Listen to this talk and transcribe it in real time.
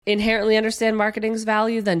inherently understand marketing's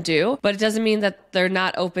value, then do. But it doesn't mean that they're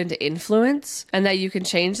not open to influence and that you can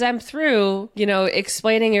change them through,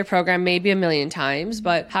 explaining your program maybe a million times,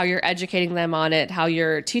 but how you're educating them on it, how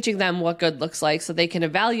you're teaching them what good looks like so they can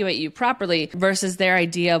evaluate you properly versus their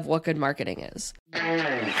idea of what good marketing is.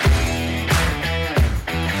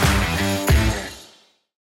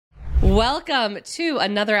 Welcome to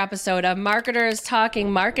another episode of Marketers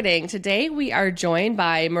Talking Marketing. Today we are joined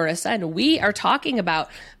by Marissa, and we are talking about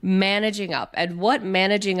managing up and what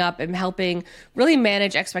managing up and helping really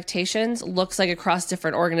manage expectations looks like across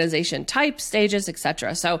different organization types, stages,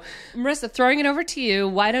 etc. So Marissa, throwing it over to you,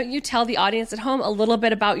 why don't you tell the audience at home a little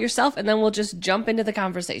bit about yourself, and then we'll just jump into the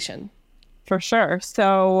conversation. For sure.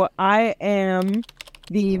 So I am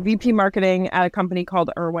the VP marketing at a company called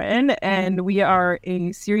Irwin, and we are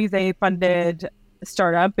a Series A funded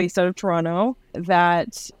startup based out of Toronto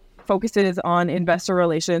that focuses on investor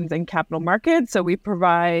relations and capital markets. So we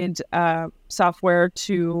provide software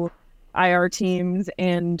to IR teams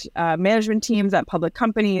and management teams at public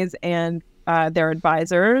companies and their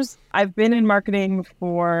advisors. I've been in marketing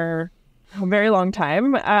for a very long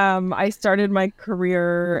time. I started my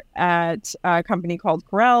career at a company called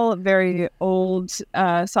Corel, a very old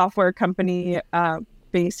software company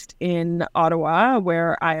based in Ottawa,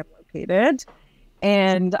 where I am located.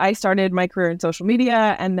 And I started my career in social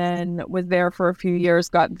media and then was there for a few years,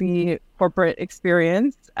 got the corporate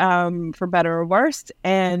experience for better or worse,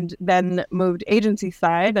 and then moved agency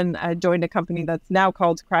side. And I joined a company that's now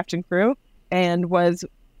called Craft and Crew and was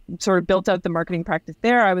sort of built out the marketing practice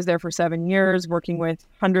there. I was there for 7 years, working with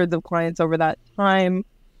hundreds of clients over that time.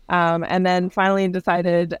 And then finally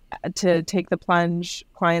decided to take the plunge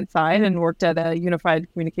client side and worked at a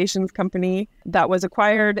unified communications company that was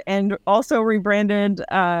acquired and also rebranded.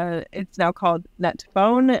 It's now called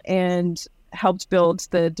Net2Phone, and helped build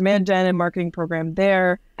the demand gen and marketing program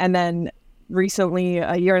there. And then recently,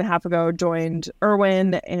 a year and a half ago, joined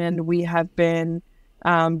Irwin, and we have been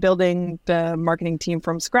building the marketing team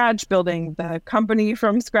from scratch, building the company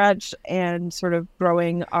from scratch, and sort of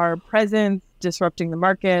growing our presence, disrupting the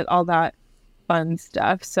market, all that fun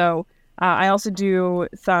stuff. So I also do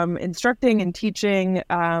some instructing and teaching.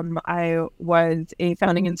 I was a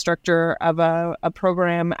founding instructor of a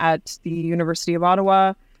program at the University of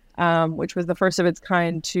Ottawa, which was the first of its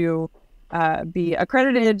kind to be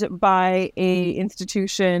accredited by a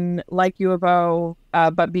institution like U of O,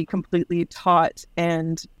 but be completely taught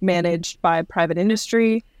and managed by private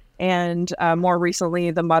industry. And more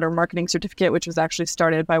recently, the Modern Marketing Certificate, which was actually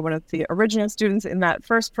started by one of the original students in that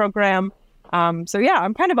first program. So yeah,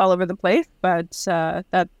 I'm kind of all over the place, but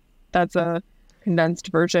that's a condensed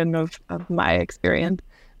version of my experience.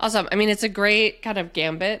 Awesome. I mean, it's a great kind of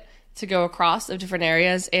gambit to go across of different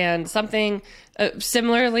areas, and something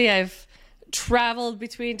similarly, I've traveled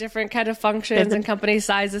between different kind of functions and company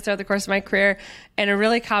sizes throughout the course of my career. And a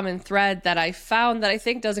really common thread that I found that I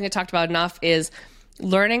think doesn't get talked about enough is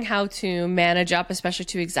learning how to manage up, especially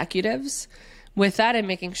to executives, with that, and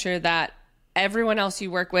making sure that everyone else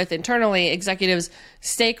you work with internally, executives,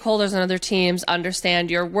 stakeholders on other teams,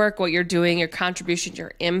 understand your work, what you're doing, your contribution,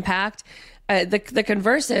 your impact. The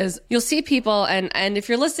converse is you'll see people, and if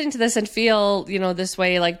you're listening to this and feel, this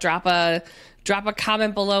way, like drop a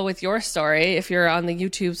comment below with your story if you're on the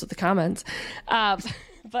YouTubes with the comments.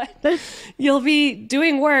 But you'll be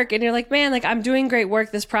doing work and you're like, man, like I'm doing great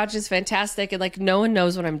work. This project is fantastic. And like, no one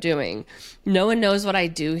knows what I'm doing. No one knows what I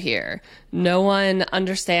do here. No one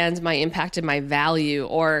understands my impact and my value,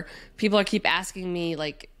 or people keep asking me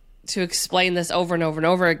like to explain this over and over and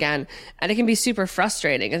over again. And it can be super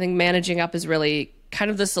frustrating. I think managing up is really kind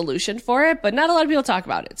of the solution for it, but not a lot of people talk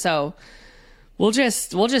about it. So we'll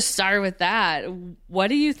just start with that. What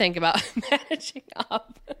do you think about managing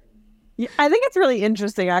up? Yeah, I think it's really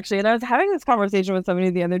interesting, actually. And I was having this conversation with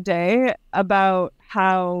somebody the other day about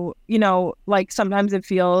how, like sometimes it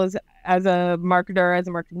feels as a marketer, as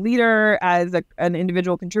a marketing leader, as an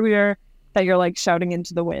individual contributor, that you're like shouting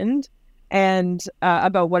into the wind and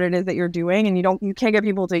about what it is that you're doing. And you can't get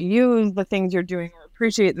people to use the things you're doing or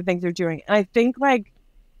appreciate the things you're doing. And I think like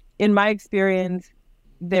in my experience,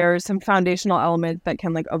 there's some foundational elements that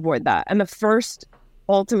can like avoid that. And the first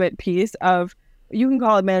ultimate piece of, you can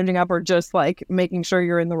call it managing up or just like making sure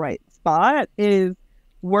you're in the right spot, is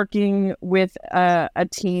working with a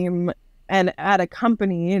team and at a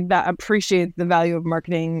company that appreciates the value of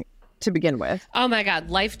marketing to begin with. Oh my God.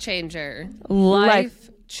 Life changer. Life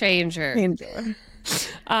changer.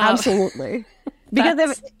 Absolutely.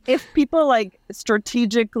 Because if people like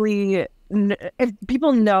strategically, if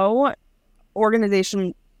people know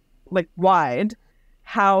organization like wide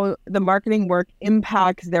how the marketing work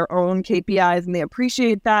impacts their own KPIs and they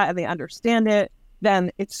appreciate that and they understand it,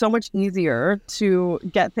 then it's so much easier to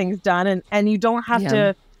get things done. And you don't have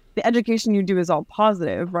to, the education you do is all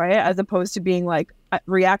positive, right? As opposed to being like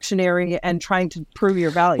reactionary and trying to prove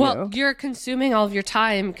your value. Well, you're consuming all of your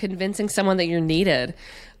time convincing someone that you're needed.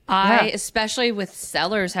 Especially with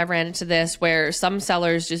sellers, have ran into this where some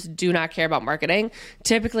sellers just do not care about marketing.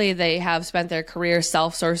 Typically, they have spent their career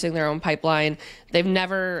self-sourcing their own pipeline. They've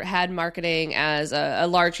never had marketing as a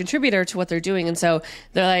large contributor to what they're doing. And so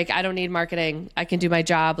they're like, I don't need marketing. I can do my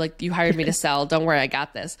job. Like, you hired me to sell. Don't worry, I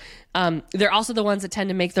got this. They're also the ones that tend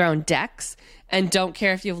to make their own decks and don't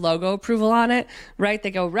care if you have logo approval on it, right? They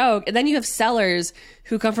go rogue. And then you have sellers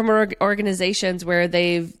who come from organizations where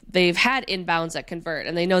they've had inbounds that convert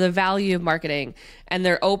and they know the value of marketing and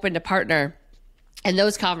they're open to partner. And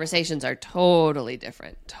those conversations are totally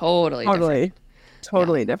different. Totally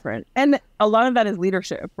different. And a lot of that is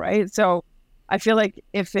leadership, right? So I feel like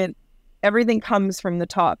everything comes from the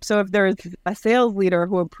top. So if there's a sales leader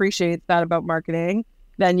who appreciates that about marketing,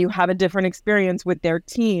 then you have a different experience with their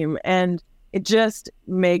team. And it just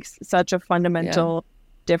makes such a fundamental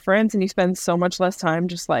difference. And you spend so much less time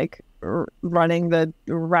just like running the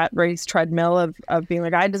rat race treadmill of being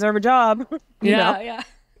like, I deserve a job. Yeah.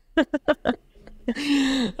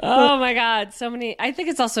 Oh my God. So many. I think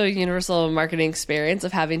it's also a universal marketing experience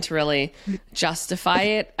of having to really justify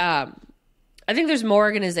it. I think there's more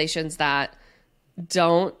organizations that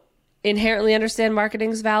don't inherently understand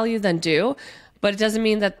marketing's value than do, but it doesn't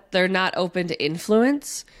mean that they're not open to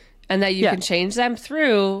influence. And that you can change them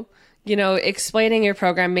through, explaining your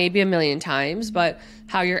program maybe a million times, but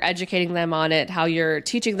how you're educating them on it, how you're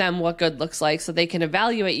teaching them what good looks like so they can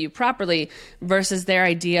evaluate you properly versus their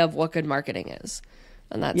idea of what good marketing is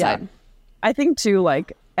on that side. I think too,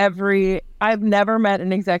 like I've never met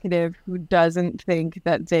an executive who doesn't think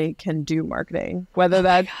that they can do marketing, whether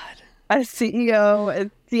that's a CEO, a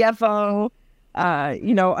CFO,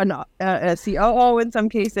 a COO in some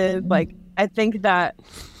cases. Like, I think that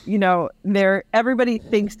everybody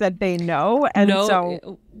thinks that they know, and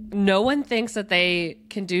no one thinks that they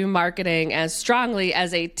can do marketing as strongly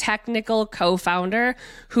as a technical co-founder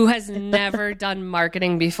who has never done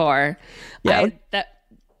marketing before.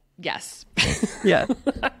 Yes. Yeah.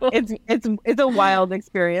 It's a wild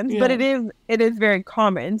experience, but it is very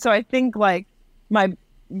common. So I think like my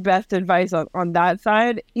best advice on that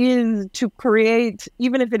side is to create,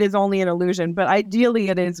 even if it is only an illusion, but ideally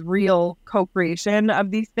it is real co-creation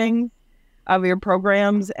of these things, of your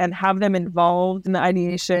programs, and have them involved in the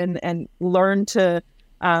ideation and learn to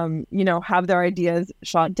have their ideas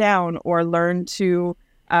shot down, or learn to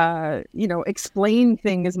explain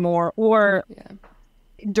things more, or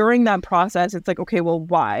during that process it's like, okay, well,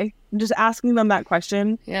 why? Just asking them that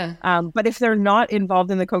question. But if they're not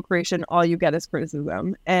involved in the co-creation, all you get is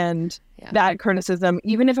criticism. And that criticism,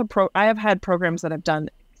 even if I have had programs that have done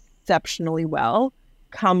exceptionally well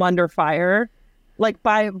come under fire, like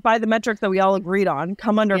by the metrics that we all agreed on,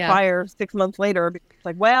 come under fire 6 months later. It's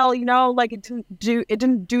like, well, like it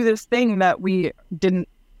didn't do this thing that we didn't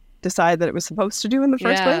decide that it was supposed to do in the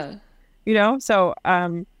first place. So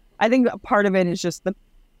I think a part of it is just the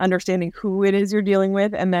understanding who it is you're dealing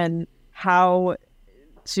with, and then how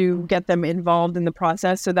to get them involved in the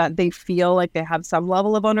process so that they feel like they have some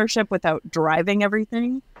level of ownership without driving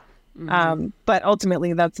everything. But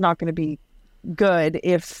ultimately, that's not going to be good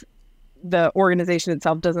if the organization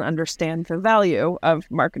itself doesn't understand the value of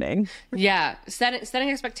marketing. Setting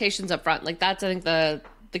expectations up front. Like, that's, I think,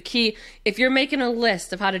 the key. If you're making a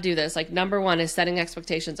list of how to do this, like, number 1 is setting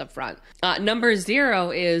expectations up front. Number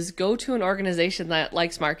 0 is go to an organization that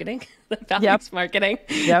likes marketing, that values marketing.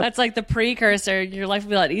 That's like the precursor. Your life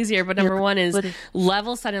will be a lot easier. But number 1 is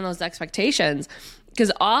level setting those expectations.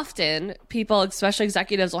 Because often people, especially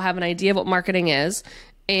executives, will have an idea of what marketing is.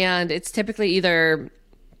 And it's typically either,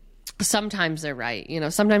 sometimes they're right,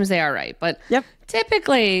 sometimes they are right. But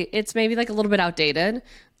typically it's maybe like a little bit outdated.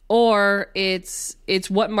 Or it's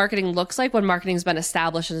what marketing looks like when marketing's been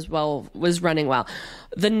established as well, was running well.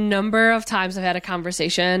 The number of times I've had a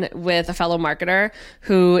conversation with a fellow marketer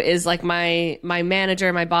who is like my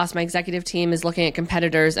manager, my boss, my executive team is looking at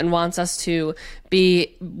competitors and wants us to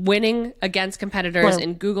be winning against competitors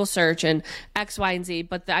in Google search and X, Y, and Z,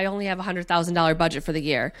 but I only have $100,000 budget for the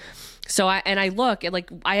year. So I look at, like,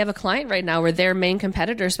 I have a client right now where their main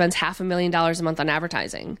competitor spends $500,000 a month on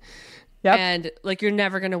advertising. And like, you're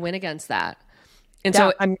never going to win against that. And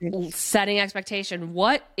so setting expectation,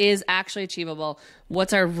 what is actually achievable?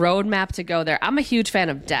 What's our roadmap to go there? I'm a huge fan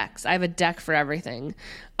of decks. I have a deck for everything.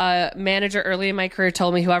 A manager early in my career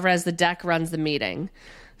told me whoever has the deck runs the meeting.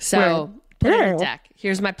 So put it in a deck.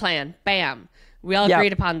 Here's my plan. Bam. We all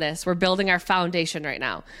agreed upon this. We're building our foundation right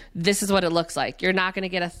now. This is what it looks like. You're not going to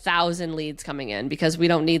get 1,000 leads coming in because we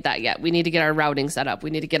don't need that yet. We need to get our routing set up. We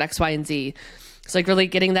need to get X, Y, and Z. It's like really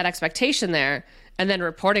getting that expectation there and then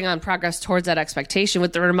reporting on progress towards that expectation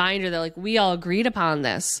with the reminder that like we all agreed upon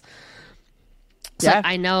this. So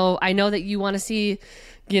I know that you want to see,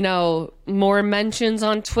 you know, more mentions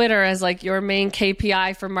on Twitter as like your main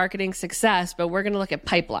KPI for marketing success, but we're going to look at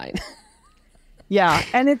pipeline. Yeah.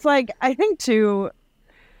 And it's like, I think too,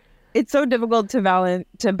 it's so difficult to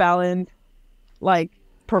balance like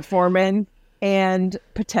performance and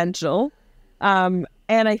potential. And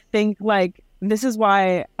I think like, this is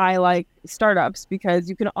why I like startups, because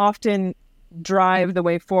you can often drive the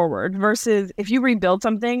way forward versus if you rebuild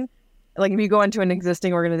something, like if you go into an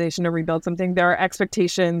existing organization to rebuild something, there are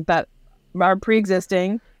expectations that are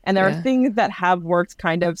pre-existing. And there are things that have worked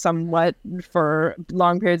kind of somewhat for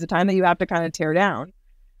long periods of time that you have to kind of tear down.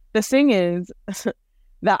 The thing is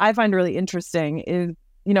that I find really interesting is,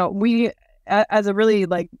 you know, we, as a really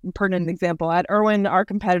like pertinent example, at Irwin, our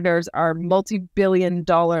competitors are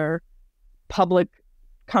multi-billion-dollar public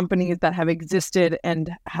companies that have existed and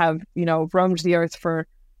have, you know, roamed the earth for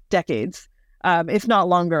decades, if not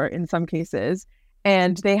longer in some cases.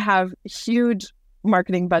 And they have huge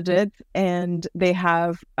marketing budgets and they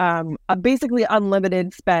have a basically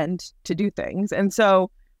unlimited spend to do things. And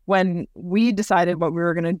so when we decided what we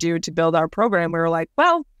were going to do to build our program, we were like,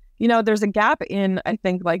 well, you know, there's a gap in, I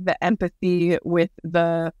think, like the empathy with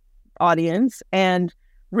the audience and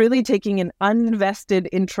really taking an unvested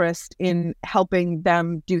interest in helping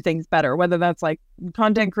them do things better, whether that's like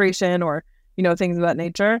content creation or, you know, things of that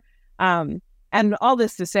nature. And all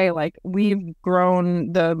this to say, like, we've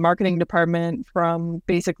grown the marketing department from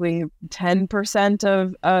basically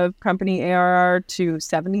 10% of company ARR to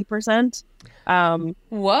 70%.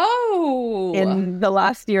 Whoa! In the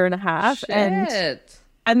last year and a half. Shit.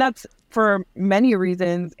 And that's for many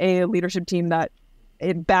reasons, a leadership team that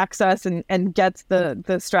it backs us and gets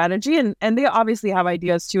the strategy. And they obviously have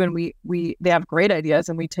ideas too. And they have great ideas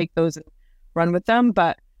and we take those and run with them.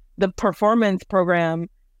 But the performance program,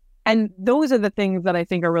 and those are the things that I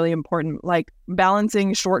think are really important, like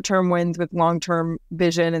balancing short-term wins with long-term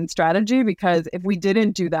vision and strategy, because if we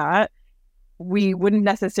didn't do that, we wouldn't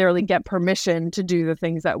necessarily get permission to do the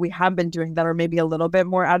things that we have been doing that are maybe a little bit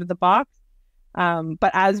more out of the box.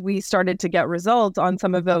 But as we started to get results on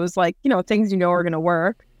some of those, like, you know, things, you know, are going to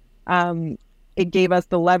work, it gave us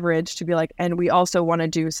the leverage to be like, and we also want to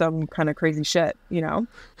do some kind of crazy shit, you know?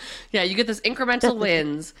 Yeah, you get those incremental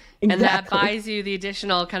wins, and that buys you the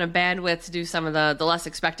additional kind of bandwidth to do some of the less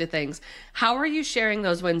expected things. How are you sharing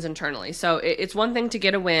those wins internally? So it's one thing to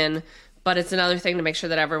get a win, but it's another thing to make sure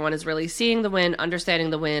that everyone is really seeing the win, understanding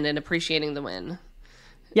the win, and appreciating the win.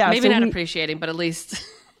 Yeah, maybe so not appreciating, but at least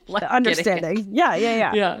understanding.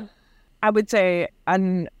 Yeah. I would say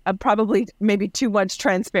probably maybe too much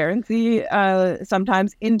transparency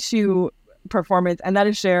sometimes into performance, and that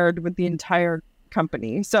is shared with the entire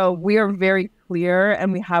company. So we are very clear,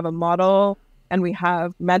 and we have a model, and we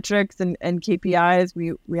have metrics and KPIs.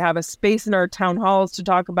 We have a space in our town halls to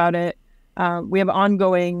talk about it. We have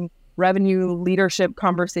ongoing revenue leadership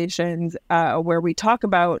conversations where we talk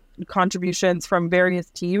about contributions from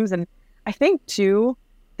various teams. And I think too,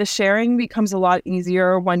 the sharing becomes a lot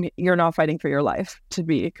easier when you're not fighting for your life, to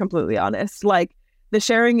be completely honest. Like, the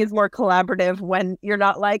sharing is more collaborative when you're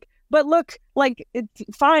not like, but look, like, it's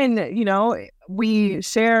fine, you know, we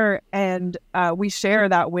share, and we share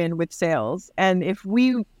that win with sales. And if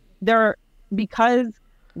because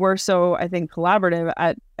we're so, I think, collaborative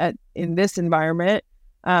at in this environment,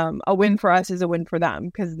 a win for us is a win for them,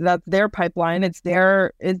 because that's their pipeline, it's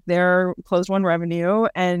their closed won revenue,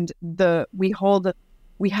 and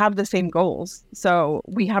we have the same goals. So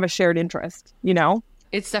we have a shared interest, you know?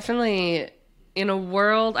 It's definitely in a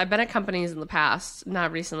world, I've been at companies in the past,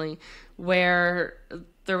 not recently, where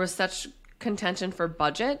there was such contention for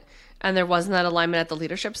budget and there wasn't that alignment at the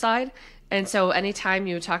leadership side. And so anytime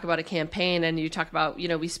you talk about a campaign and you talk about, you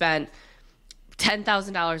know, we spent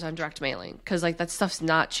 $10,000 on direct mailing, because like that stuff's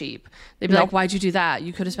not cheap. They'd be like, why'd you do that?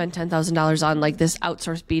 You could have spent $10,000 on like this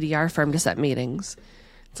outsourced BDR firm to set meetings.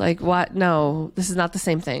 It's like, what? No, this is not the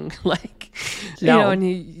same thing. Like, you know, and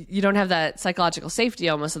you don't have that psychological safety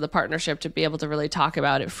almost of the partnership to be able to really talk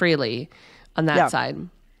about it freely on that side.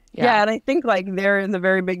 Yeah. And I think like there is a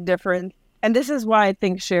very big difference. And this is why I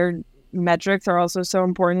think shared metrics are also so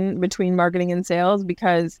important between marketing and sales,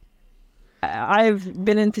 because I've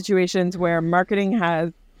been in situations where marketing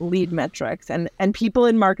has lead metrics and people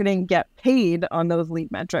in marketing get paid on those lead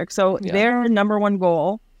metrics. So their number one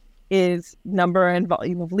goal is number and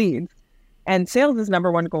volume of leads. And sales'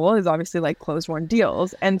 number one goal is obviously like close won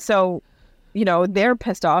deals. And so, they're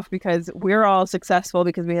pissed off because we're all successful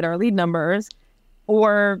because we hit our lead numbers,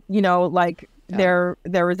 or, like they're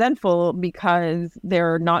resentful because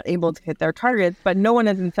they're not able to hit their targets, but no one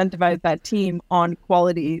has incentivized that team on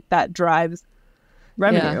quality that drives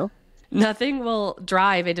revenue. Yeah. Nothing will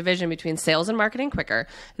drive a division between sales and marketing quicker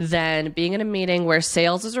than being in a meeting where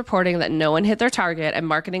sales is reporting that no one hit their target and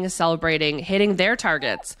marketing is celebrating hitting their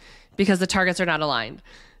targets because the targets are not aligned.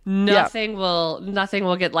 Nothing will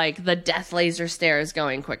get like the death laser stares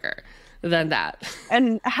going quicker than that.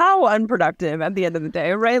 And how unproductive at the end of the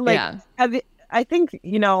day, right? Like, I think,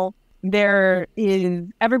 there is,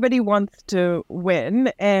 everybody wants to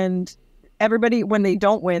win, and everybody, when they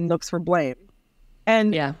don't win, looks for blame.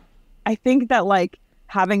 And I think that like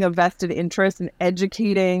having a vested interest in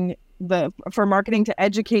educating for marketing to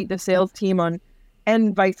educate the sales team on,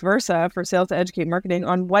 and vice versa, for sales to educate marketing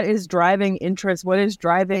on what is driving interest, what is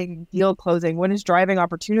driving deal closing, what is driving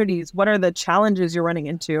opportunities, what are the challenges you're running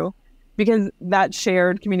into, because that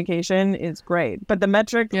shared communication is great. But the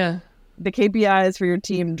metrics, the KPIs for your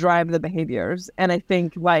team drive the behaviors. And I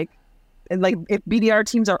think like if BDR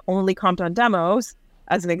teams are only comped on demos,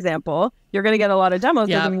 as an example, you're going to get a lot of demos.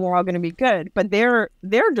 Doesn't mean we're all going to be good, but they're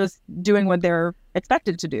just doing what they're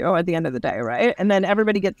expected to do at the end of the day, right? And then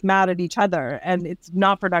everybody gets mad at each other, and it's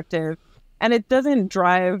not productive, and it doesn't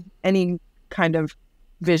drive any kind of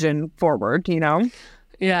vision forward,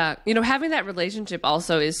 Yeah. Having that relationship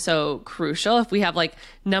also is so crucial. If we have like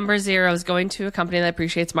number 0 is going to a company that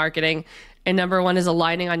appreciates marketing, and number 1 is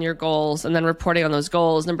aligning on your goals and then reporting on those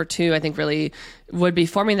goals. Number 2, I think really would be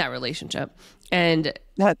forming that relationship. And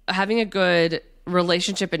having a good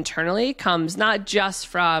relationship internally comes not just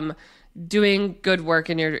from doing good work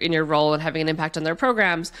in your role and having an impact on their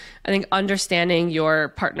programs. I think understanding your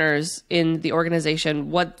partners in the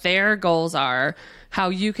organization, what their goals are, how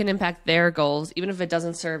you can impact their goals, even if it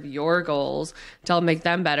doesn't serve your goals, to help make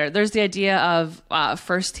them better. There's the idea of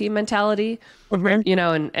first team mentality,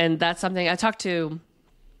 and that's something I talked to.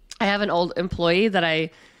 I have an old employee that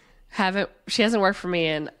she hasn't worked for me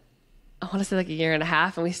in, I want to say like a year and a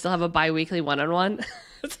half, and we still have a bi-weekly one-on-one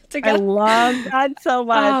together. I love that so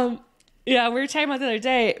much. We were talking about the other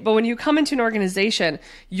day, but when you come into an organization,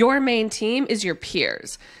 your main team is your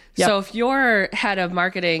peers. Yep. So if you're head of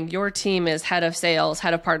marketing, your team is head of sales,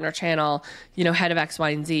 head of partner channel, head of X, Y,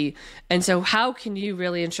 and Z. And so how can you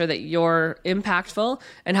really ensure that you're impactful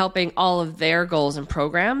and helping all of their goals and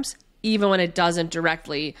programs, even when it doesn't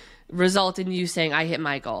directly result in you saying, I hit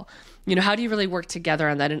my goal? How do you really work together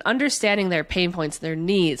on that and understanding their pain points, their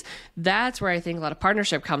needs? That's where I think a lot of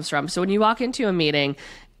partnership comes from. So when you walk into a meeting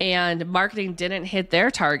and marketing didn't hit their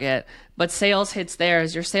target, but sales hits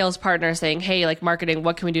theirs, your sales partner saying, hey, like marketing,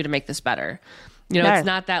 what can we do to make this better? It's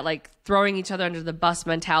not that like throwing each other under the bus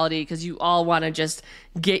mentality because you all want to just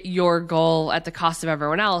get your goal at the cost of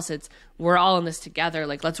everyone else. It's we're all in this together.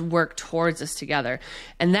 Like, let's work towards this together.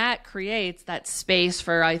 And that creates that space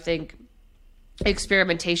for, I think,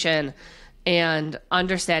 experimentation and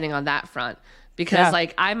understanding on that front, because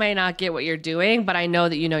like I might not get what you're doing, but I know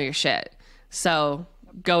that you know your shit, so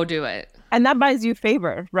go do it. And that buys you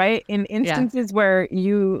favor, right? In instances where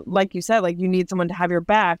you, like you said, like you need someone to have your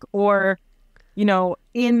back, or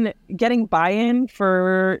in getting buy-in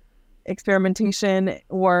for experimentation,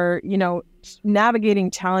 or navigating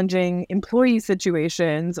challenging employee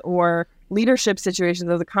situations or leadership situations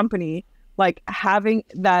as a company. Like having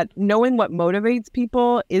that, knowing what motivates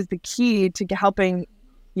people is the key to helping,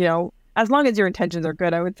 as long as your intentions are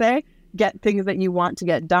good, I would say, get things that you want to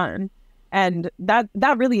get done. And that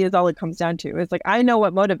really is all it comes down to. It's like, I know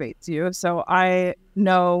what motivates you, so I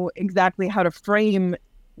know exactly how to frame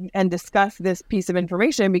and discuss this piece of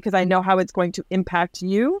information because I know how it's going to impact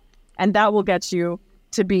you. And that will get you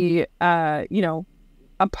to be, a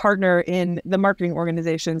partner in the marketing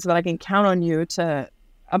organization so that I can count on you to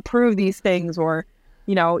approve these things, or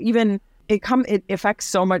even it affects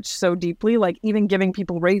so much so deeply. Like even giving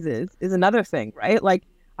people raises is another thing, right? Like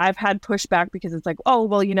I've had pushback because it's like, oh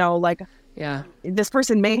well, this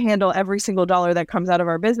person may handle every single dollar that comes out of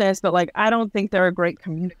our business, but like I don't think they're a great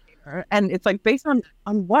communicator. And it's like, based on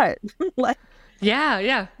what? Like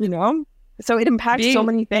so it impacts so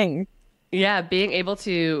many things. Being able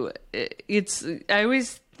to, I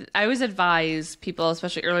always advise people,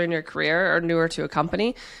 especially earlier in your career or newer to a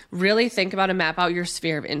company, really think about and map out your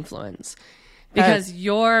sphere of influence, because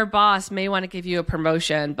your boss may want to give you a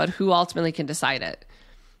promotion, but who ultimately can decide it?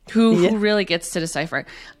 Who really gets to decipher it?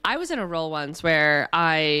 I was in a role once where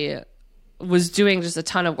I was doing just a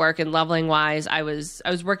ton of work, and leveling wise, I was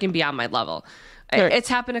working beyond my level. Sure. It's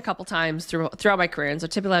happened a couple times throughout my career. And so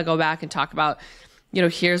typically I go back and talk about,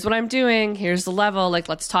 here's what I'm doing. Here's the level. Like,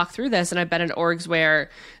 let's talk through this. And I've been in orgs where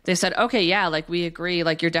they said, okay, yeah, like we agree,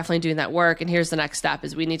 like you're definitely doing that work. And here's the next step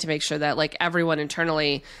is we need to make sure that like everyone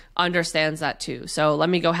internally understands that too. So let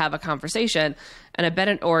me go have a conversation. And I've been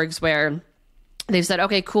in orgs where they've said,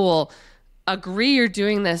 okay, cool. Agree you're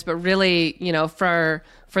doing this, but really,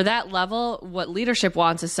 for that level, what leadership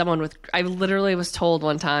wants is someone with, I literally was told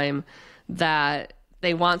one time that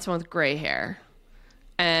they want someone with gray hair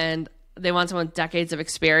and they want someone with decades of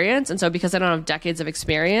experience. And so because I don't have decades of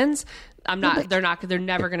experience, they're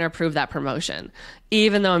never going to approve that promotion,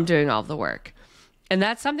 even though I'm doing all of the work. And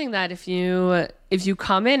that's something that if you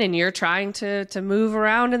come in and you're trying to move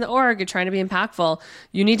around in the org, you're trying to be impactful,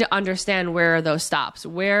 you need to understand where are those stops.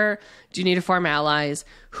 Where do you need to form allies?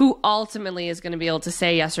 Who ultimately is going to be able to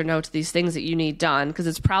say yes or no to these things that you need done? Because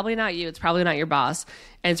it's probably not you. It's probably not your boss.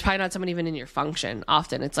 And it's probably not someone even in your function.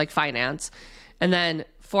 Often it's like finance. And then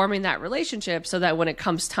forming that relationship so that when it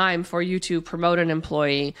comes time for you to promote an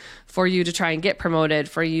employee, for you to try and get promoted,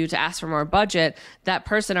 for you to ask for more budget, that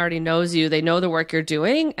person already knows you. They know the work you're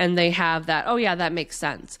doing and they have that, oh yeah, that makes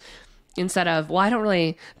sense. Instead of, well, I don't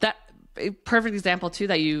really, that perfect example too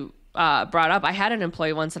that you brought up. I had an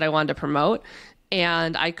employee once that I wanted to promote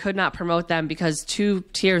and I could not promote them because 2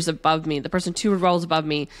 tiers above me, the person 2 roles above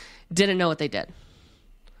me didn't know what they did.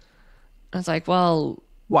 I was like, well,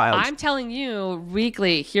 wild. I'm telling you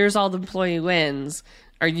weekly, here's all the employee wins.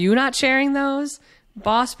 Are you not sharing those?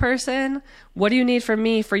 Boss person, what do you need from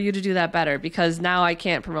me for you to do that better? Because now I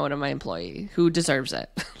can't promote my employee who deserves it.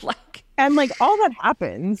 And like all that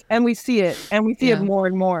happens and we see it it more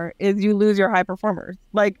and more is you lose your high performers.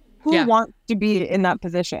 Like who wants to be in that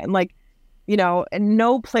position? Like, and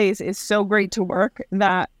no place is so great to work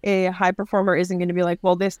that a high performer isn't going to be like,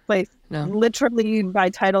 well, this place literally by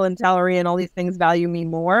title and salary and all these things value me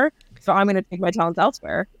more. So I'm going to take my talents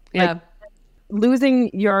elsewhere. Yeah. Like, losing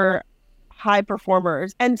your high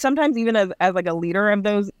performers. And sometimes even as like a leader of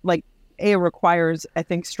those, like it requires, I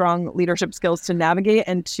think, strong leadership skills to navigate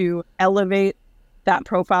and to elevate that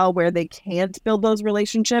profile where they can't build those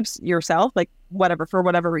relationships yourself, like for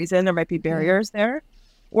whatever reason, there might be barriers there.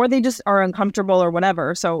 Or they just are uncomfortable or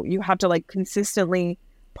whatever. So you have to like consistently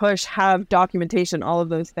push, have documentation, all of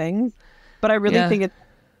those things. But I really think it's,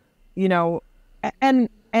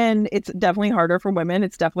 and it's definitely harder for women.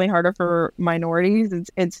 It's definitely harder for minorities.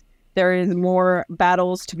 There is more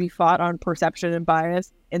battles to be fought on perception and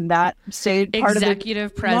bias in that stage.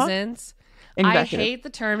 Executive presence. I hate the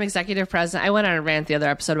term executive presence. I went on a rant the other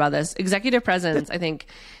episode about this. Executive presence, I think,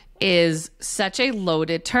 is such a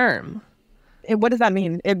loaded term. What does that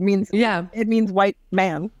mean? It means white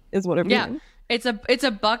man is what it means. Yeah. It's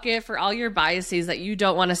a bucket for all your biases that you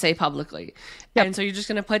don't want to say publicly. Yep. And so you're just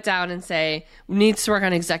going to put down and say, needs to work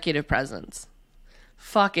on executive presence.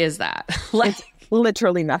 Fuck is that? It's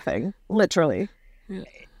literally nothing. Literally. Yeah.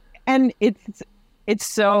 And it's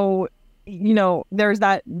so, there's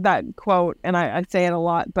that quote, and I say it a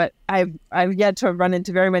lot, but I've yet to run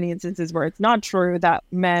into very many instances where it's not true that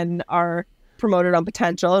men are promoted on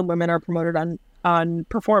potential and women are promoted on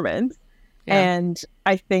performance. Yeah. And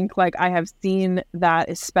I think like I have seen that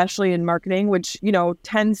especially in marketing, which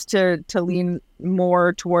tends to lean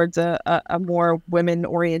more towards a more women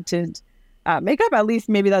oriented makeup. At least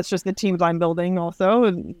maybe that's just the teams I'm building also,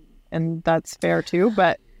 and that's fair too,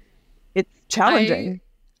 but it's challenging.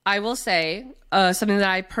 I will say something that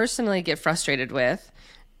I personally get frustrated with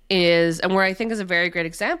is, and where I think is a very great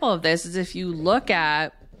example of this, is if you look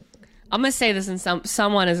at, I'm going to say this and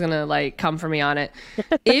someone is going to like come for me on it.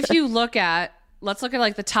 If you look at, let's look at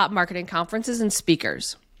like the top marketing conferences and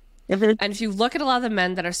speakers. And if you look at a lot of the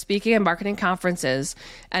men that are speaking at marketing conferences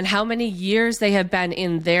and how many years they have been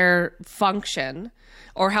in their function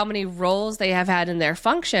or how many roles they have had in their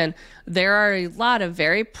function, there are a lot of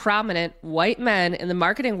very prominent white men in the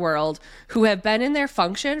marketing world who have been in their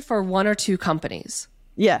function for 1 or 2 companies.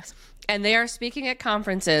 Yes. And they are speaking at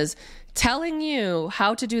conferences telling you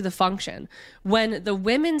how to do the function, when the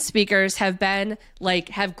women speakers have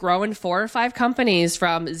grown 4 or 5 companies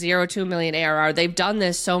from 0 to 1 million ARR. They've done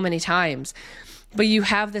this so many times. But you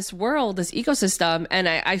have this world, this ecosystem, and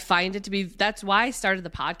I find it to be, that's why I started the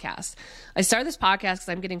podcast. I started this podcast because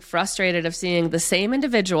I'm getting frustrated of seeing the same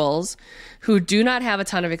individuals who do not have a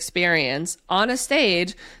ton of experience on a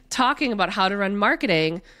stage talking about how to run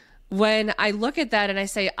marketing. When I look at that and I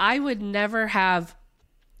say, I would never have,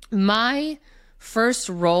 my first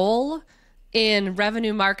role in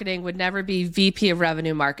revenue marketing would never be VP of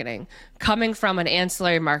revenue marketing, coming from an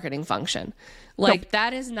ancillary marketing function. Like,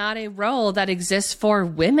 that is not a role that exists for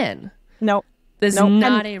women. No. This is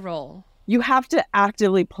not a role. you have to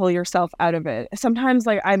actively pull yourself out of it. Sometimes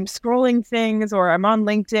like I'm scrolling things or I'm on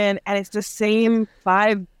LinkedIn and it's the same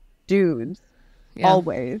 5 dudes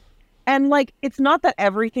always. And like, it's not that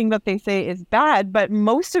everything that they say is bad, but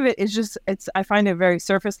most of it is just, I find it very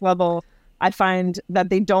surface level. I find that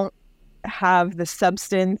they don't have the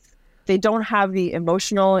substance. They don't have the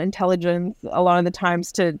emotional intelligence a lot of the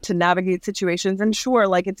times to navigate situations. And sure,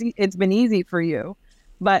 like it's been easy for you,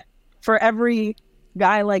 but for every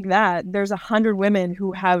guy like that, there's 100 women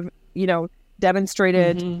who have,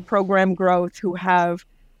 demonstrated program growth, who have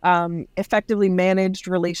effectively managed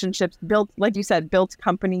relationships, built, like you said, built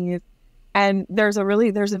companies. And there's a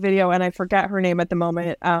video, and I forget her name at the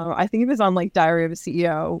moment. I think it was on like Diary of a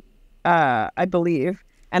CEO, I believe.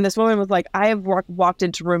 And this woman was like, I have walked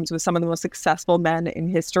into rooms with some of the most successful men in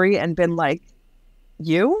history and been like,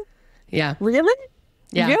 you? Yeah. Really?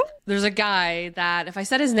 Yeah. You? There's a guy that if I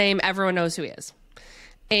said his name, everyone knows who he is.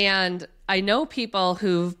 And I know people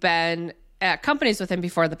who've been at companies with him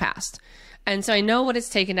before in the past. And so I know what it's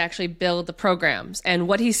taken to actually build the programs, and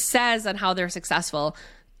what he says on how they're successful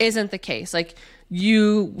isn't the case. Like,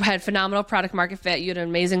 you had phenomenal product market fit. You had an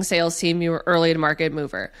amazing sales team. You were early to market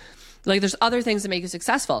mover. Like, there's other things that make you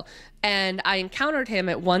successful. And I encountered him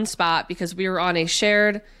at one spot because we were on a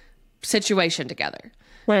shared situation together.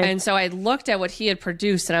 Right. And so I looked at what he had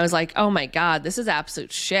produced and I was like, oh my God, this is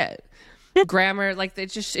absolute shit. Grammar, like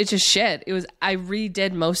it's just shit. I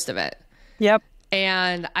redid most of it. Yep.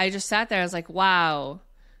 And I just sat there. I was like, wow,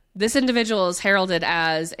 this individual is heralded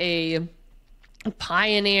as a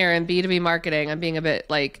pioneer in B2B marketing. I'm being a bit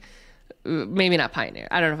like, maybe not pioneer.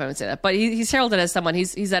 I don't know if I would say that, but he's heralded as someone.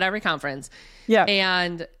 He's at every conference. Yeah.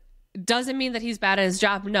 And doesn't mean that he's bad at his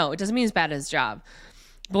job. No, it doesn't mean he's bad at his job.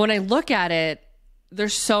 But when I look at it,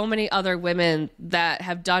 there's so many other women that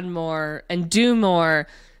have done more and do more,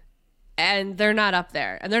 and they're not up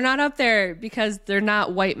there. And they're not up there because they're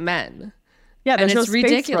not white men. Yeah, there's no space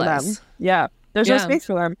ridiculous for them. Yeah, there's no space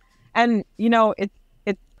for them. And,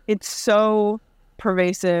 it's so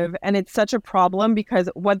pervasive, and it's such a problem because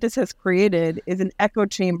what this has created is an echo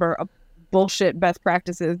chamber of bullshit best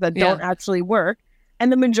practices that don't actually work.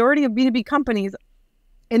 And the majority of B2B companies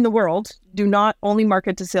in the world do not only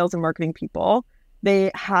market to sales and marketing people.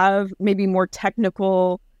 They have maybe more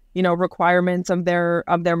technical, requirements of their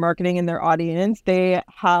marketing and their audience. They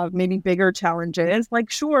have maybe bigger challenges.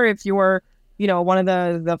 Like, sure, if you're, one of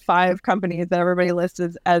the 5 companies that everybody lists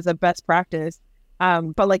as a best practice.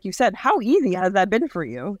 But like you said, how easy has that been for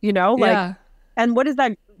you? And what is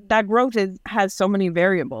that growth has so many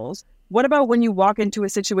variables. What about when you walk into a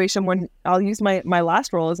situation when, I'll use my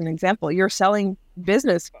last role as an example, you're selling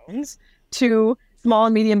business phones to small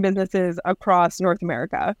and medium businesses across North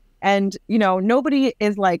America. And, nobody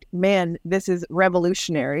is like, man, this is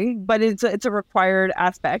revolutionary, but it's a required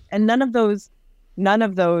aspect. And none of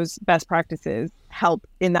those best practices help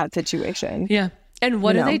in that situation. Yeah. And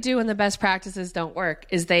what do they do when the best practices don't work?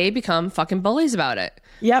 Is they become fucking bullies about it.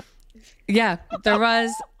 Yep. Yeah.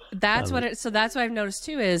 That's what I've noticed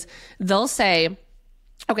too, is they'll say,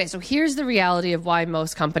 okay, so here's the reality of why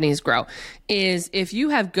most companies grow is if you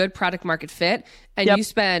have good product market fit and you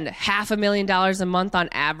spend $500,000 a month on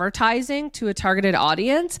advertising to a targeted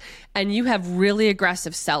audience and you have really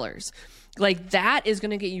aggressive sellers, like that is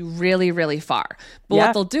going to get you really, really far. But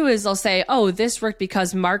what they'll do is they'll say, oh, this worked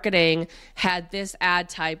because marketing had this ad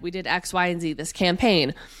type. We did X, Y, and Z, this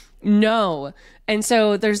campaign. No. And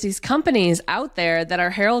so there's these companies out there that are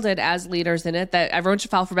heralded as leaders in it, that everyone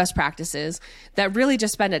should follow for best practices, that really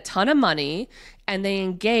just spend a ton of money and they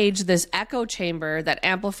engage this echo chamber that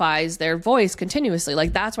amplifies their voice continuously.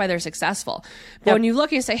 Like that's why they're successful. But when you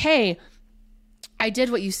look and say, hey, I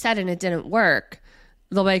did what you said and it didn't work,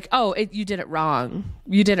 they'll be like, oh, you did it wrong.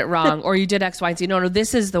 You did it wrong. Or you did X, Y, and Z. No,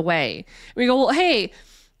 this is the way. And we go, well, hey,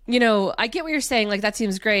 I get what you're saying. Like, that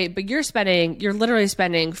seems great, but you're literally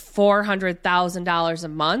spending $400,000 a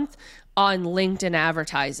month on LinkedIn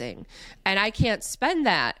advertising. And I can't spend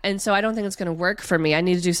that. And so I don't think it's going to work for me. I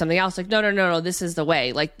need to do something else. Like, no, this is the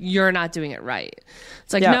way. Like, you're not doing it right.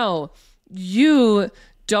 It's like, no, you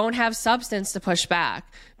don't have substance to push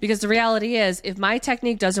back. Because the reality is, if my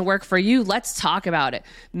technique doesn't work for you, let's talk about it.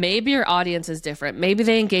 Maybe your audience is different. Maybe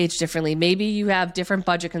they engage differently. Maybe you have different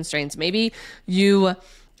budget constraints. Maybe you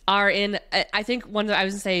are in, I think I was going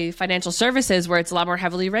to say financial services, where it's a lot more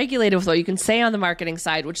heavily regulated with what you can say on the marketing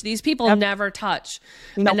side, which these people never touch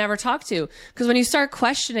and never talk to. Because when you start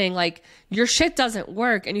questioning, like, your shit doesn't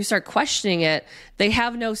work and you start questioning it, they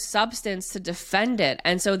have no substance to defend it.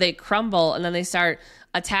 And so they crumble and then they start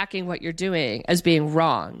attacking what you're doing as being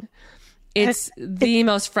wrong. It's the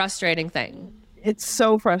most frustrating thing. It's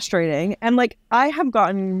so frustrating. And like, I have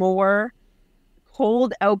gotten more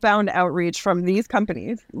cold outbound outreach from these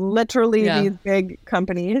companies, literally these big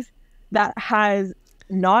companies, that has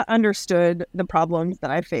not understood the problems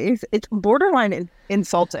that I face. It's borderline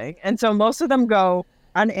insulting. And so most of them go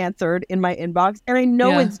unanswered in my inbox. And I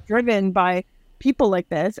know it's driven by people like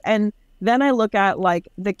this. And then I look at like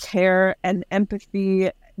the care and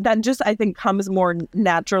empathy that just, I think, comes more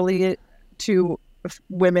naturally to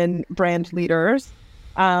women brand leaders.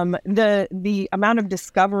 The amount of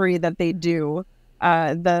discovery that they do,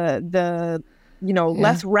 the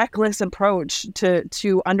less reckless approach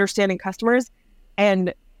to understanding customers,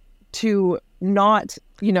 and to not,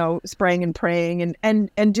 spraying and praying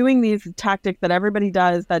and doing these tactics that everybody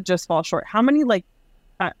does that just fall short. How many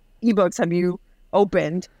ebooks have you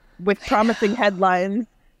opened with promising headlines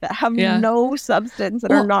that have no substance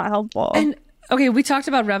and are not helpful? And okay, we talked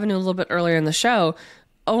about revenue a little bit earlier in the show.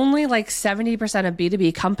 Only like 70% of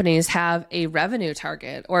B2B companies have a revenue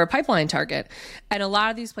target or a pipeline target. And a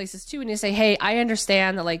lot of these places too, when you say, hey, I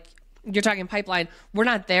understand that like you're talking pipeline, we're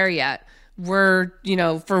not there yet. We're,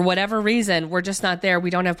 for whatever reason, we're just not there. We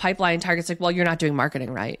don't have pipeline targets. Like, well, you're not doing marketing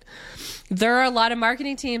right. There are a lot of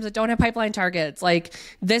marketing teams that don't have pipeline targets. Like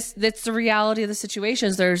that's the reality of the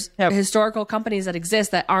situations. There's historical companies that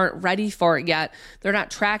exist that aren't ready for it yet. They're not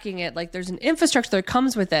tracking it. Like there's an infrastructure that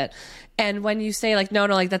comes with it. And when you say like, no,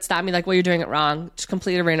 like that's not me, like, well, you're doing it wrong. Just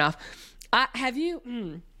completely written off. Have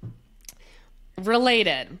you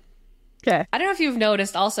related? Okay. I don't know if you've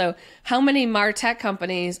noticed also how many MarTech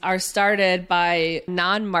companies are started by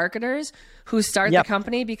non-marketers who start the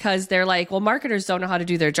company because they're like, well, marketers don't know how to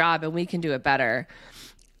do their job and we can do it better.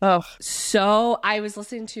 Oh, so I was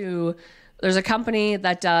listening to, there's a company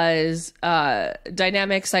that does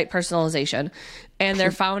dynamic site personalization, and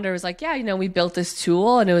their founder was like, yeah, we built this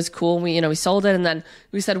tool and it was cool. We sold it. And then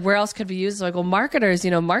we said, where else could we use it? So like, well, marketers,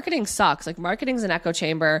 marketing sucks. Like marketing's an echo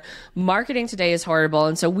chamber. Marketing today is horrible.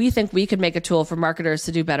 And so we think we could make a tool for marketers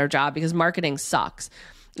to do a better job because marketing sucks.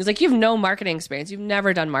 It's like, you have no marketing experience. You've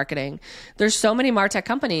never done marketing. There's so many MarTech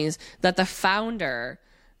companies that the founder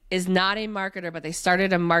is not a marketer, but they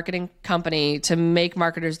started a marketing company to make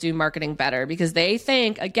marketers do marketing better because they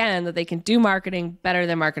think, again, that they can do marketing better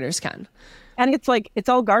than marketers can. And it's like, it's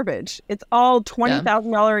all garbage. It's all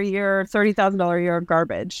 $20,000 a year, $30,000 a year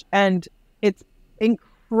garbage. And it's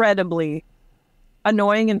incredibly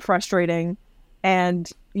annoying and frustrating. And,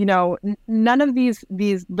 none of these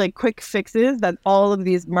like quick fixes that all of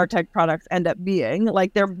these MarTech products end up being,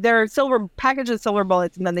 like they're silver packages, silver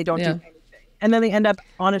bullets, and then they don't do anything. And then they end up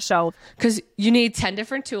on a shelf. Because you need 10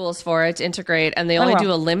 different tools for it to integrate, and they only do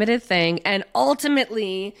a limited thing. And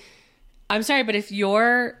ultimately, I'm sorry, but if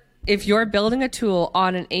you're building a tool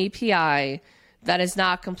on an API that is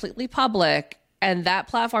not completely public, and that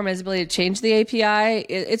platform has the ability to change the API,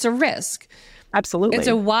 it's a risk. Absolutely. And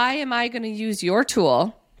so why am I going to use your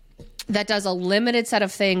tool that does a limited set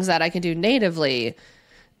of things that I can do natively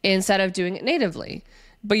instead of doing it natively?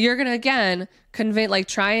 But you're going to, again,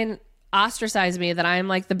 try and ostracize me that I'm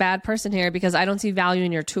like the bad person here because I don't see value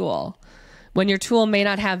in your tool when your tool may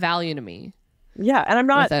not have value to me. Yeah. And I'm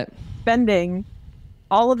not spending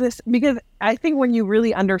all of this because I think when you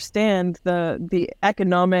really understand the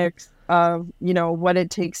economics of, what it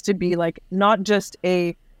takes to be like not just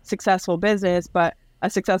a successful business, but a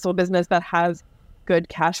successful business that has good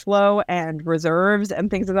cash flow and reserves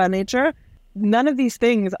and things of that nature, none of these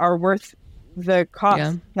things are worth the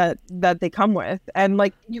cost that they come with. And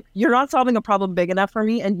like you're not solving a problem big enough for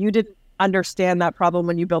me, and you didn't understand that problem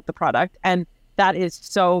when you built the product. And that is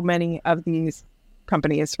so many of these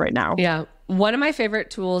companies right now. Yeah. One of my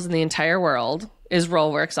favorite tools in the entire world is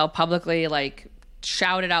Rollworks. I'll publicly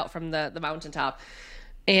shout it out from the mountaintop.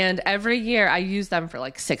 And every year I use them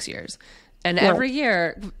for 6 years. And every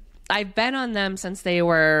year I've been on them since they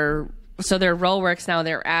were, so they're Rollworks now,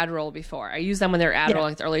 they're AdRoll before. I used them when they were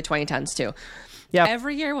AdRoll the early 2010s too. Yeah.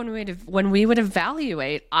 Every year when we would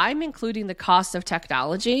evaluate, I'm including the cost of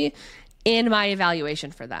technology in my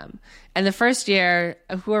evaluation for them. And the first year,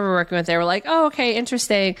 whoever we're working with, they were like, oh, okay,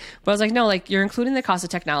 interesting. But I was like, no, you're including the cost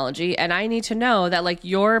of technology. And I need to know that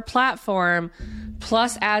your platform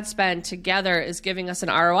plus ad spend together is giving us an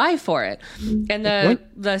ROI for it. And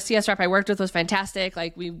the CS rep I worked with was fantastic.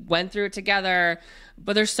 We went through it together.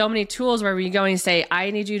 But there's so many tools where we go and say,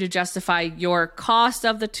 I need you to justify your cost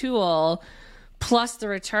of the tool plus the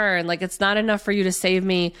return. It's not enough for you to save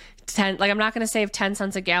me 10, I'm not going to save 10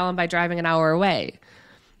 cents a gallon by driving an hour away.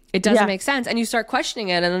 It doesn't make sense. And you start questioning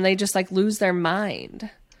it, and then they just lose their mind.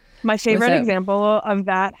 My favorite example of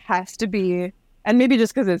that has to be, and maybe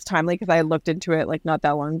just because it's timely, because I looked into it not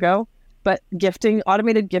that long ago, but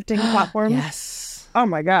automated gifting platforms. Yes. Oh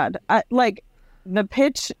my God. The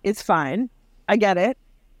pitch is fine. I get it.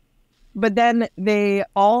 But then they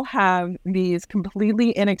all have these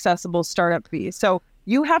completely inaccessible startup fees. So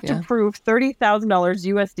you have to prove $30,000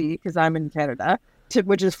 USD, because I'm in Canada,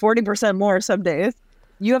 which is 40% more some days.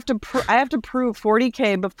 You have to I have to prove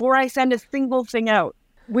 40K before I send a single thing out,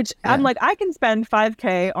 which I'm like, I can spend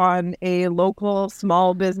 5K on a local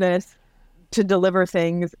small business to deliver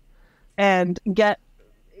things and get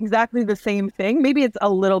exactly the same thing. Maybe it's a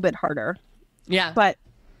little bit harder. Yeah. But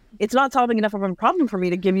it's not solving enough of a problem for me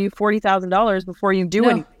to give you $40,000 before you do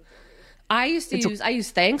anything. I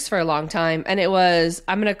used Thanks for a long time, and it was,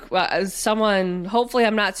 someone, hopefully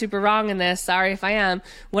I'm not super wrong in this, sorry if I am,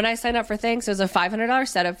 when I signed up for Thanks, it was a $500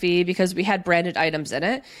 setup fee because we had branded items in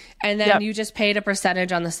it, and then you just paid a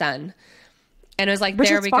percentage on the send. And it was like,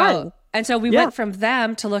 there we go. And so we went from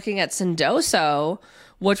them to looking at Sendoso,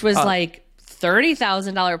 which was like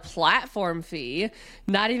 $30,000 platform fee,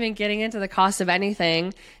 not even getting into the cost of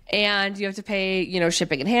anything. And you have to pay,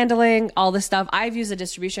 shipping and handling, all this stuff. I've used a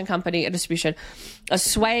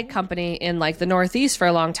swag company in like the Northeast for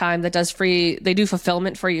a long time that does free, they do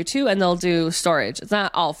fulfillment for you too, and they'll do storage. It's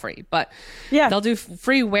not all free, but they'll do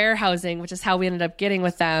free warehousing, which is how we ended up getting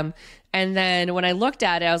with them. And then when I looked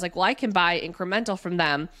at it, I was like, well, I can buy incremental from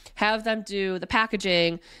them, have them do the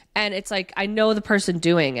packaging. And it's like, I know the person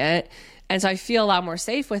doing it. And so I feel a lot more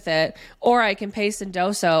safe with it. Or I can pay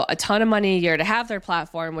Sendoso a ton of money a year to have their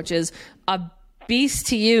platform, which is a beast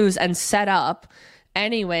to use and set up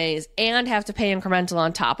anyways, and have to pay incremental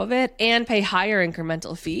on top of it and pay higher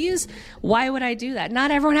incremental fees. Why would I do that?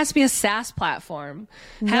 Not everyone has to be a SaaS platform.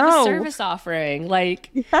 Have a service offering.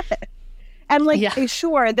 And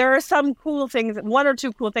sure, there are some cool things, one or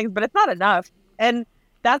two cool things, but it's not enough. And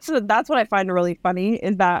that's what I find really funny,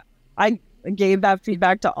 is that I gave that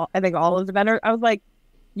feedback to I think all of the vendors. I was like,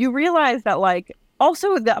 you realize that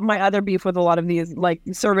also that my other beef with a lot of these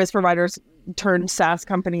service providers turned SaaS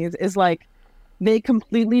companies is they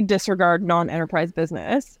completely disregard non-enterprise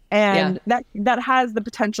business, and that has the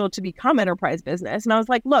potential to become enterprise business. And I was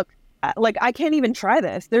like, look, I can't even try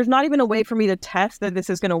this. There's not even a way for me to test that this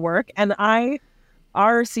is going to work. And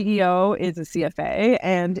our CEO is a CFA,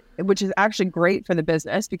 and which is actually great for the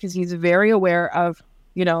business because he's very aware of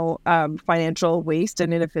financial waste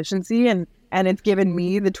and inefficiency, and it's given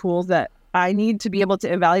me the tools that I need to be able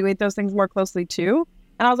to evaluate those things more closely too.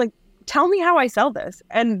 And I was like, tell me how I sell this,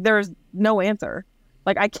 and there's no answer.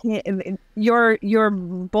 I can't. Your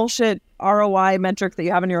bullshit ROI metrics that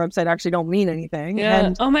you have on your website actually don't mean anything. Yeah.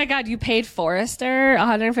 And oh my God, you paid Forrester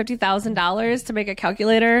 $150,000 to make a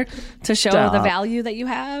calculator to show the value that you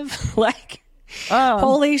have.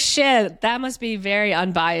 Holy shit, that must be very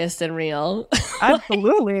unbiased and real.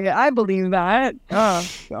 Absolutely, I believe that. Oh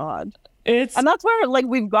God, and that's where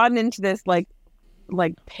we've gotten into this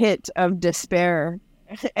pit of despair,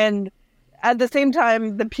 and at the same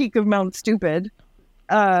time the peak of Mount Stupid,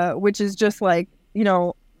 which is just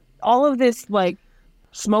all of this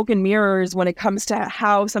smoke and mirrors when it comes to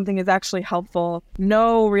how something is actually helpful.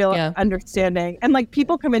 No real understanding. And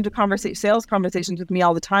people come into sales conversations with me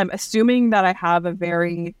all the time, assuming that I have a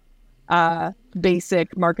very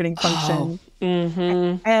basic marketing function.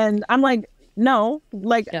 And I'm like, no,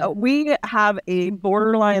 we have a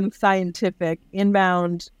borderline scientific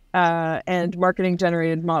inbound and marketing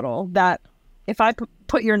generated model that if I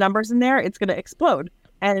put your numbers in there, it's going to explode.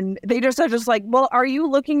 And they are just well, are you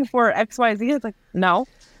looking for XYZ? It's no.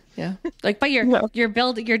 Yeah. But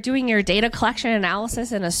you're doing your data collection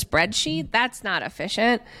analysis in a spreadsheet. That's not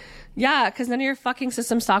efficient. Yeah. Cause none of your fucking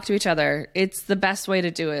systems talk to each other. It's the best way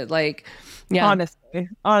to do it. Honestly,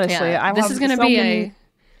 yeah. This is going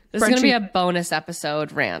to be a bonus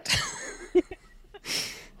episode rant.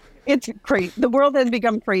 It's crazy. The world has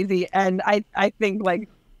become crazy. And I think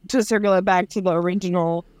to circle it back to the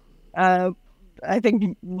original, I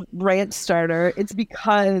think rant starter, it's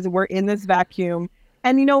because we're in this vacuum.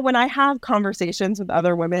 And when I have conversations with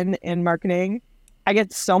other women in marketing, I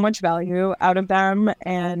get so much value out of them,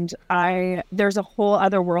 and there's a whole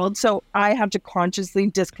other world. So I have to consciously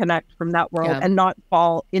disconnect from that world and not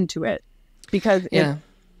fall into it because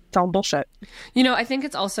it's all bullshit. I think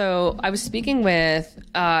it's also, I was speaking with,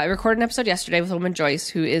 I recorded an episode yesterday with a woman, Joyce,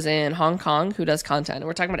 who is in Hong Kong, who does content. And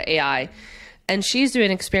we're talking about AI. And she's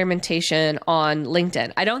doing experimentation on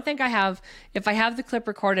LinkedIn. I don't think if I have the clip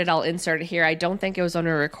recorded, I'll insert it here. I don't think it was on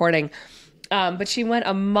her recording. But she went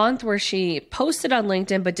a month where she posted on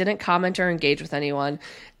LinkedIn, but didn't comment or engage with anyone.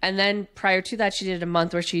 And then prior to that, she did a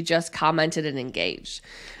month where she just commented and engaged.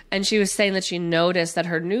 And she was saying that she noticed that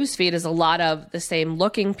her newsfeed is a lot of the same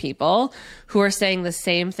looking people who are saying the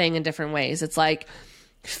same thing in different ways. It's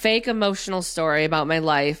fake emotional story about my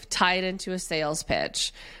life, tie it into a sales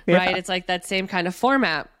pitch, Yeah. right? It's like that same kind of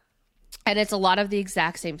format. And it's a lot of the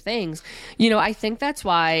exact same things. You know, I think that's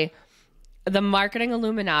why the marketing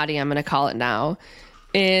Illuminati, I'm going to call it now,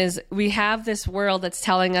 is we have this world that's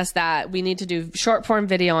telling us that we need to do short form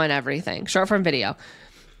video on everything, short form video.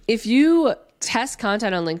 If you test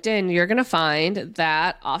content on LinkedIn, you're going to find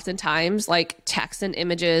that oftentimes like text and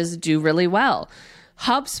images do really well.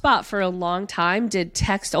 HubSpot for a long time did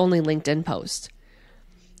text only LinkedIn posts.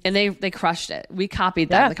 And they crushed it. We copied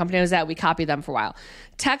them. Yeah. The company I was at, we copied them for a while.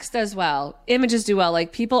 Text does well. Images do well.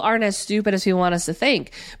 Like, people aren't as stupid as we want us to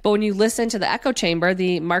think. But when you listen to the echo chamber,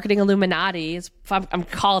 the marketing Illuminati, I'm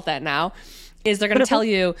call it that now, is they're going to tell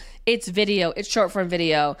you it's video, it's short form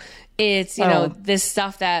video. It's, you know, this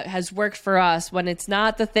stuff that has worked for us, when it's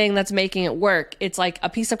not the thing that's making it work. It's like a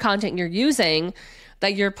piece of content you're using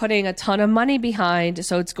that you're putting a ton of money behind,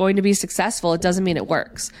 so it's going to be successful. It doesn't mean it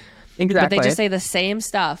works. Exactly. But they just say the same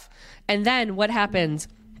stuff. And then what happens?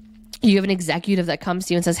 You have an executive that comes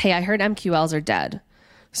to you and says, hey, I heard MQLs are dead,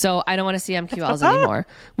 so I don't want to see MQLs anymore.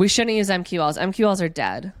 We shouldn't use MQLs. MQLs are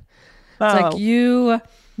dead. It's like you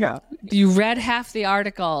read half the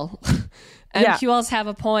article. MQLs have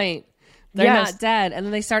a point. They're not dead. And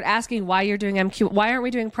then they start asking why you're doing why aren't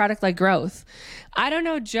we doing product-led growth? I don't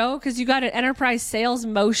know, Joe, because you got an enterprise sales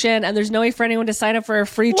motion and there's no way for anyone to sign up for a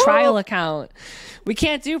free trial account. We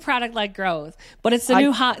can't do product-led growth, but it's the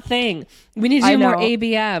new hot thing. We need to do more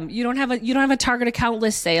ABM. You don't have a target account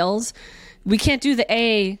list sales. We can't do the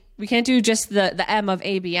A. We can't do just the M of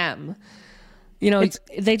ABM. You know,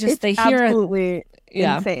 they hear absolutely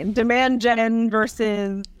insane. Demand gen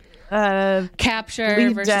versus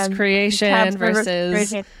capture versus creation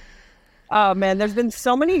versus. Oh man, there's been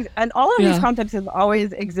so many, and all of these concepts have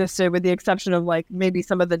always existed, with the exception of like maybe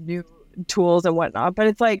some of the new tools and whatnot. But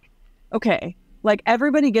it's like, okay, like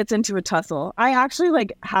everybody gets into a tussle. I actually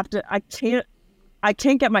like have to. I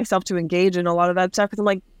can't get myself to engage in a lot of that stuff, because I'm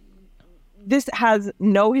like, this has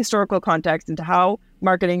no historical context into how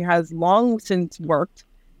marketing has long since worked.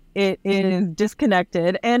 It is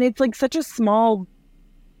disconnected, and it's like such a small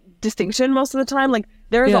distinction most of the time. Like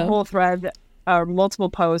there is a whole thread, multiple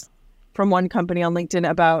posts from one company on LinkedIn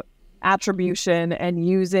about attribution and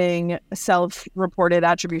using self-reported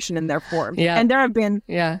attribution in their form. And there have been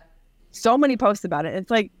so many posts about it.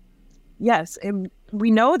 It's like, yes,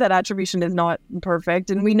 we know that attribution is not perfect,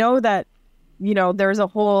 and we know that, you know, there's a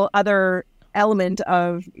whole other element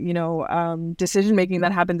of, you know, decision making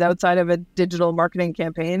that happens outside of a digital marketing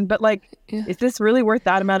campaign. But like, is this really worth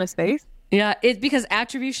that amount of space? Yeah, because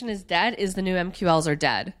attribution is dead is the new MQLs are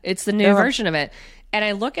dead. It's the new version of it. And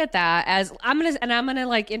I look at that as I'm gonna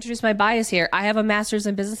like introduce my bias here. I have a master's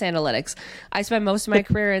in business analytics. I spent most of my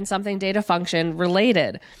career in something data function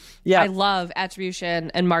related. I love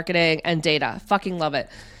attribution and marketing and data. Fucking love it.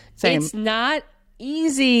 Same. It's not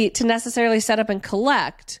easy to necessarily set up and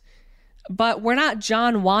collect, but we're not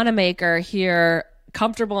John Wanamaker here,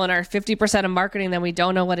 comfortable in our 50% of marketing that we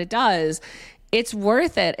don't know what it does. It's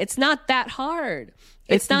worth it. It's not that hard.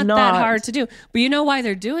 It's not that hard to do. But you know why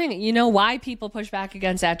they're doing it. You know why people push back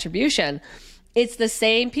against attribution. It's the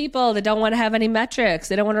same people that don't want to have any metrics.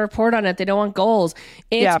 They don't want to report on it. They don't want goals.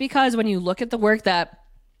 It's because when you look at the work that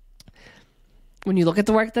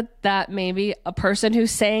maybe a person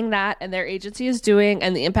who's saying that and their agency is doing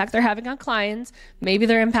and the impact they're having on clients, maybe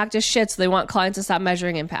their impact is shit, so they want clients to stop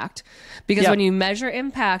measuring impact. Because when you measure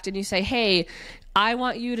impact and you say, hey, I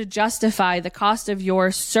want you to justify the cost of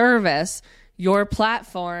your service, your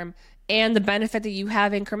platform, and the benefit that you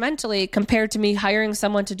have incrementally compared to me hiring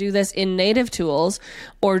someone to do this in native tools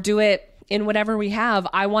or do it in whatever we have,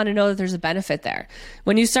 I want to know that there's a benefit there.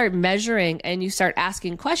 When you start measuring and you start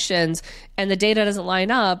asking questions and the data doesn't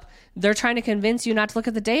line up, they're trying to convince you not to look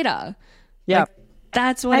at the data. Like,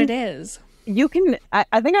 that's what it is. You can,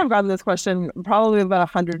 I think I've gotten this question probably about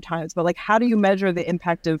 100 times, but like, how do you measure the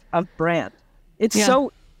impact of brand? It's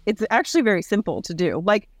it's actually very simple to do.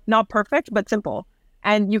 Like, not perfect, but simple.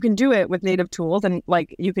 And you can do it with native tools, and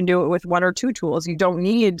like you can do it with one or two tools. You don't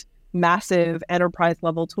need massive enterprise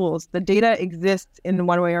level tools. The data exists in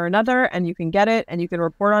one way or another, and you can get it and you can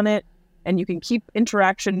report on it, and you can keep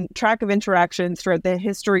track of interactions throughout the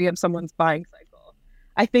history of someone's buying cycle.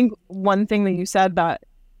 I think one thing that you said that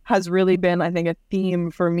has really been, I think, a theme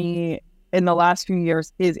for me in the last few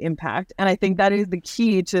years is impact. And I think that is the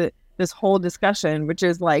key to this whole discussion, which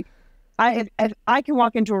is like, I can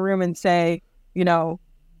walk into a room and say, you know,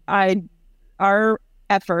 our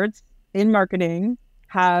efforts in marketing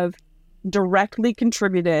have directly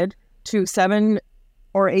contributed to 7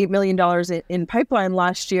 or $8 million in pipeline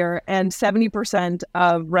last year and 70%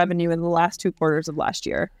 of revenue in the last 2 quarters of last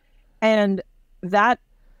year. And that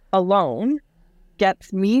alone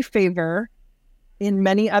gets me favor in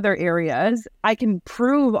many other areas. I can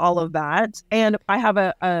prove all of that. And I have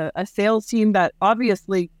a sales team that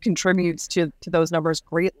obviously contributes to those numbers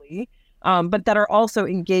greatly, but that are also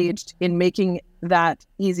engaged in making that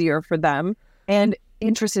easier for them and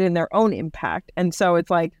interested in their own impact. And so it's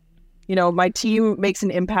like, you know, my team makes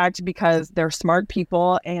an impact because they're smart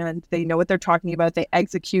people and they know what they're talking about. They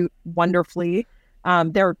execute wonderfully.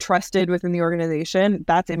 They're trusted within the organization.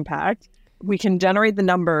 That's impact. We can generate the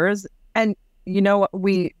numbers. And, you know,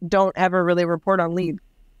 we don't ever really report on lead.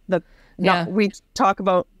 We talk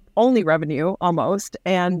about only revenue almost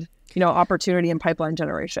and, you know, opportunity and pipeline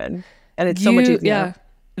generation. And it's so much easier.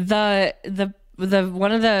 Yeah. The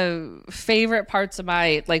one of the favorite parts of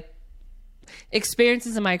my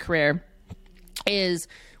experiences in my career is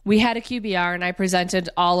we had a QBR and I presented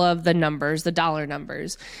all of the numbers, the dollar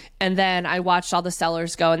numbers. And then I watched all the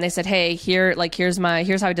sellers go and they said, hey, here's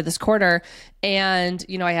how I did this quarter. And,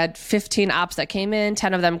 you know, I had 15 ops that came in,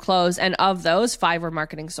 10 of them closed. And of those, 5 were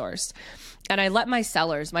marketing sourced. And I let my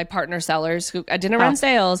sellers, my partner sellers, who I didn't run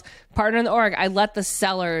sales, partner in the org, I let the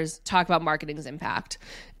sellers talk about marketing's impact.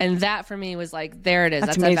 And that for me was like, there it is.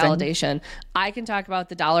 That's a validation. I can talk about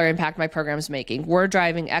the dollar impact my program's making. We're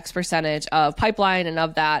driving X percentage of pipeline and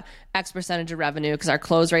of that X percentage of revenue because our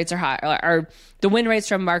close rates are high. The win rates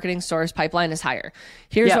from marketing source pipeline is higher.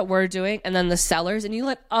 Here's what we're doing. And then the sellers, and you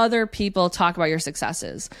let other people talk about your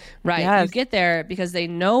successes, right? Yes. You get there because they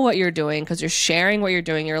know what you're doing, because you're sharing what you're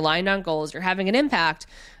doing. You're aligned on goals. You're having an impact,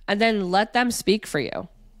 and then let them speak for you.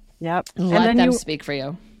 Yep. Let them speak for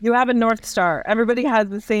you. You have a North Star. Everybody has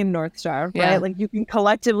the same North Star, right? Yeah. Like you can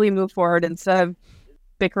collectively move forward instead of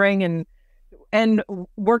bickering and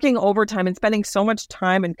working overtime and spending so much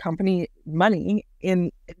time and company money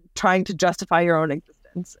in trying to justify your own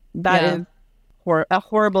existence. That is a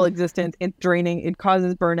horrible existence. It's draining. It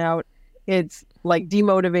causes burnout. It's like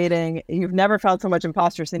demotivating. You've never felt so much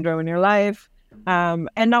imposter syndrome in your life, and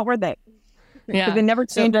not worth it. Yeah. Because they never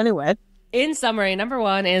change anyway. In summary, number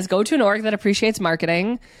 1 is go to an org that appreciates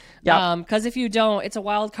marketing. Yep. Because if you don't, it's a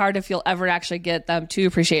wild card if you'll ever actually get them to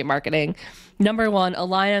appreciate marketing. Number 1,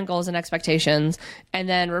 align on goals and expectations, and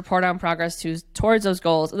then report on progress towards those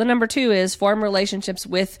goals. And then number 2 is form relationships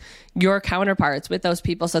with your counterparts, with those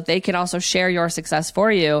people, so they can also share your success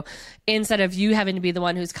for you, instead of you having to be the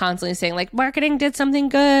one who's constantly saying, like, marketing did something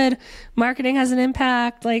good. Marketing has an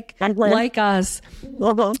impact, like us.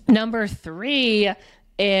 Number 3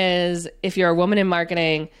 is, if you're a woman in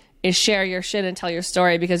marketing, is share your shit and tell your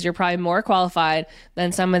story, because you're probably more qualified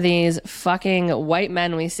than some of these fucking white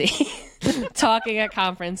men we see talking at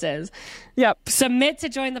conferences. Yep. Submit to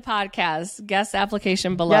join the podcast. Guest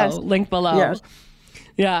application below. Yes. Link below. Yes.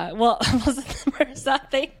 Yeah. Well, Marissa,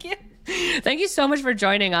 thank you. Thank you so much for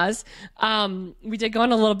joining us. We did go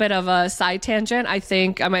on a little bit of a side tangent. I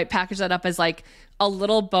think I might package that up as like a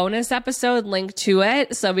little bonus episode linked to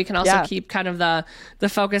it, so we can also keep kind of the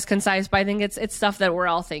focus concise. But I think it's stuff that we're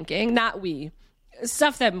all thinking,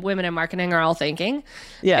 stuff that women in marketing are all thinking.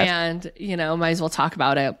 Yeah, and you know, might as well talk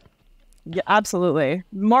about it. Yeah, absolutely.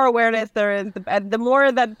 More awareness there is, the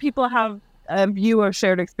more that people have a view of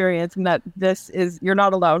shared experience, and that you're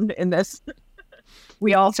not alone in this.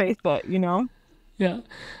 We all face it, you know. Yeah,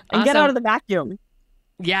 and get out of the vacuum.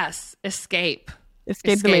 Yes, escape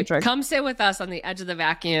the matrix. Come sit with us on the edge of the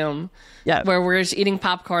vacuum, where we're just eating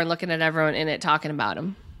popcorn, looking at everyone in it, talking about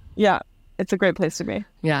them. Yeah, it's a great place to be.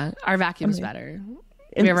 Yeah, our vacuum's better.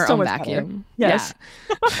 We have our own vacuum. Better. Yes.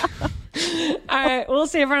 Yeah. All right, we'll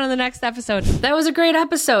see everyone on the next episode. That was a great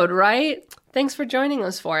episode, right? Thanks for joining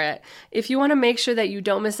us for it. If you want to make sure that you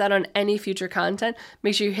don't miss out on any future content,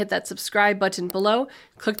 make sure you hit that subscribe button below,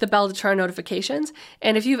 click the bell to turn on notifications,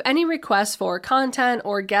 and if you have any requests for content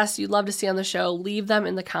or guests you'd love to see on the show, leave them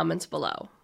in the comments below.